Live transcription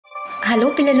Hello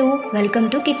పిల్లలు, welcome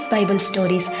to kids Bible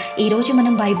stories. ఈరోజు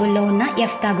మనం బైబుల్లో ఉన్న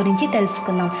యెఫ్తా గురించి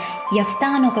తెలుసుకుందాం. యెఫ్తా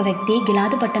అనే ఒక వ్యక్తి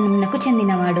గిలాదు పట్టణంకు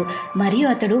చెందినవాడు మరియు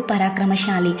అతడు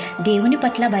పరాక్రమశాలి, దేవుని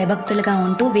పట్ల భయభక్తులుగా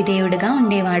ఉంటూ విధేయుడుగా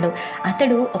ఉండేవాడు.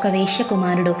 అతడు ఒక వేశ్య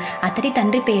కుమారుడు. అతడి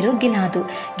తండ్రి పేరు గిలాదు.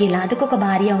 గిలాదుకు ఒక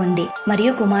భార్య ఉంది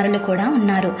మరియు కుమారులు కూడా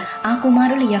ఉన్నారు. ఆ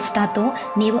కుమారులు యెఫ్తాతో,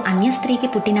 నీవు అన్య స్త్రీకి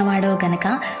పుట్టినవాడో గనక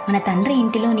మన తండ్రి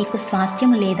ఇంటిలో నీకు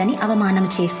స్వాస్థ్యము లేదని అవమానం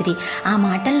చేసిరి. ఆ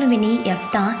మాటలను విని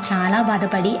యెఫ్తా చాలా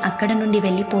బాధపడి అక్కడ నుండి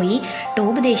వెళ్ళిపోయి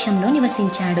టోబు దేశంలో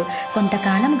నివసించాడు.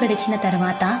 కొంతకాలం గడిచిన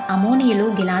తర్వాత అమ్మోనీయులు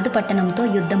గిలాదు పట్టణంతో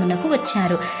యుద్ధమునకు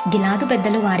వచ్చారు. గిలాదు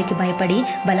పెద్దలు వారికి భయపడి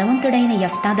బలవంతుడైన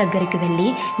యెఫ్తా దగ్గరికి వెళ్ళి,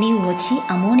 నీవు వచ్చి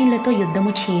అమ్మోనీయులతో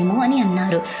యుద్ధము చేయము అని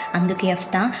అన్నారు. అందుకు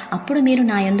యెఫ్తా, అప్పుడు మీరు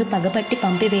నా యందు పగపట్టి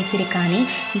పంపివేసిరి, కానీ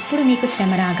ఇప్పుడు మీకు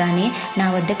శ్రమ రాగానే నా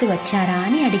వద్దకు వచ్చారా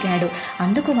అని అడిగాడు.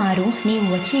 అందుకు వారు, నీవు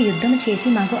వచ్చి యుద్ధము చేసి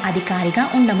మాకు అధికారిగా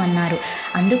ఉండమన్నారు.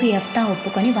 అందుకు యెఫ్తా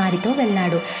ఒప్పుకొని వారితో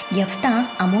వెళ్ళాడు. యెఫ్తా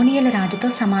అమ్మోనీయుల రాజుతో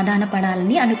సమాధాన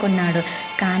పడాలని అనుకున్నాడు,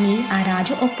 కానీ ఆ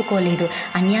రాజు ఒప్పుకోలేదు.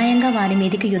 అన్యాయంగా వారి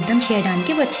మీదకి యుద్ధం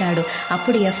చేయడానికి వచ్చాడు.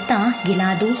 అప్పుడు యెఫ్తా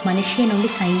గిలాదు మనష్య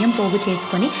నుండి సైన్యం పోగు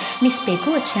చేసుకొని మిస్పేకు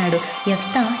వచ్చాడు.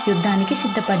 యెఫ్తా యుద్ధానికి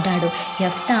సిద్ధపడ్డాడు.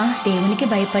 యెఫ్తా దేవునికి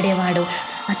భయపడేవాడు.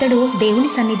 అతడు దేవుని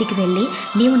సన్నిధికి వెళ్ళి,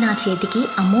 నీవు నా చేతికి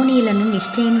అమ్మోనీయులను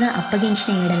నిశ్చయంగా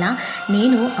అప్పగించిన ఎడల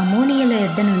నేను అమ్మోనీయుల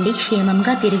యొద్ద నుండి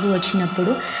క్షేమంగా తిరిగి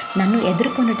వచ్చినప్పుడు నన్ను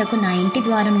ఎదుర్కొనుటకు నా ఇంటి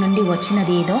ద్వారం నుండి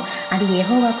వచ్చినదేదో అది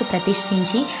యెహోవాకు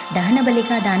ప్రతిష్ఠించి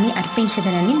దహనబలిగా దాన్ని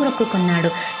అర్పించదనని మొక్కుకున్నాడు.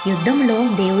 యుద్ధంలో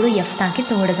దేవుడు యెఫ్తాకి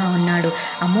తోడుగా ఉన్నాడు.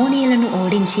 అమ్మోనీయులను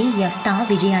ఓడించి యెఫ్తా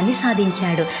విజయాన్ని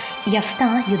సాధించాడు. యెఫ్తా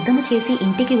యుద్ధము చేసి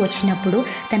ఇంటికి వచ్చినప్పుడు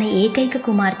తన ఏకైక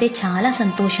కుమార్తె చాలా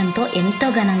సంతోషంతో ఎంతో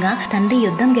ఘనంగా తండ్రి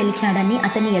యుద్ధం గెలిచాడని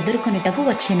అతన్ని ఎదుర్కొనుటకు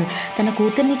వచ్చెను. తన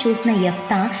కూతుర్ని చూసిన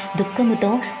యెఫ్తా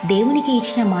దుఃఖముతో దేవునికి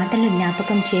ఇచ్చిన మాటలను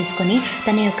జ్ఞాపకం చేసుకొని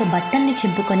తన యొక్క బట్టల్ని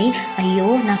చింపుకొని, అయ్యో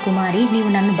నా కుమారి, నీవు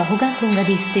నన్ను బహుగా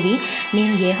కృంగదీస్తివి.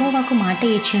 నేను యెహోవాకు మాట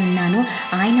ఇచ్చి ఉన్నాను,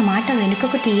 ఆయన మాట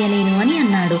వెనుకకు తీయలేను అని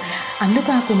అన్నాడు.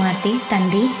 అందుకు ఆ కుమార్తె,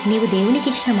 తండ్రి, నీవు దేవునికి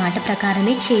ఇచ్చిన మాట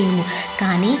ప్రకారమే చేయుము,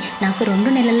 కానీ నాకు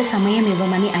 2 నెలల సమయం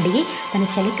ఇవ్వమని అడిగి తన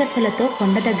చెలికత్తెలతో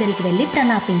కొండ దగ్గరికి వెళ్ళి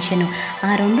ప్రలాపించెను.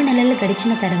 ఆ 2 నెలలు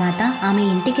గడిచిన తర్వాత ఆమె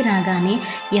ఇంటికి రాగానే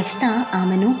యెఫ్తా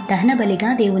ఆమెను దహన బలిగా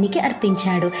దేవునికి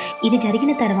అర్పించాడు. ఇది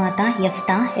జరిగిన తర్వాత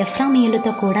యెఫ్తా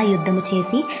ఎఫ్రామీయులతో కూడా యుద్ధము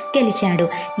చేసి గెలిచాడు.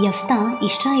 యెఫ్తా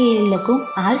ఇశ్రాయేలీయులకు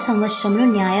 6 సంవత్సరములు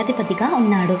న్యాయాధిపతిగా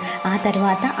ఉన్నాడు. ఆ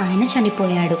తర్వాత ఆయన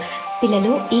చనిపోయాడు.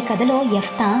 పిల్లలు, ఈ కథలో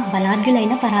యెఫ్తా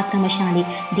బలాఢ్యులైన పరాక్రమశాలి,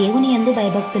 దేవుని యందు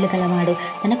భయభక్తులు గలవాడు.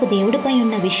 తనకు దేవుడిపై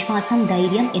ఉన్న విశ్వాసం,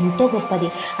 ధైర్యం ఎంతో గొప్పది.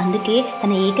 అందుకే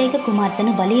తన ఏకైక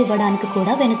కుమార్తెను బలి ఇవ్వడానికి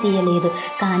కూడా వెనుతీయలేదు.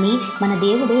 కానీ మన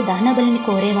దేవుడు దహన బలిని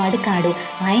కోరేవాడు కాడు.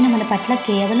 ఆయన మన పట్ల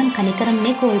కేవలం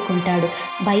కనికరంనే కోరుకుంటాడు.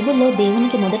 బైబిల్లో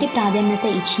దేవునికి మొదటి ప్రాధాన్యత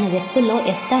ఇచ్చిన వ్యక్తుల్లో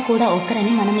యెఫ్తా కూడా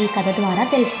ఒకరని మనం ఈ కథ ద్వారా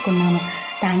తెలుసుకున్నాము.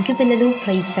 థ్యాంక్ యూ పిల్లలు.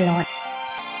 Praise the lord.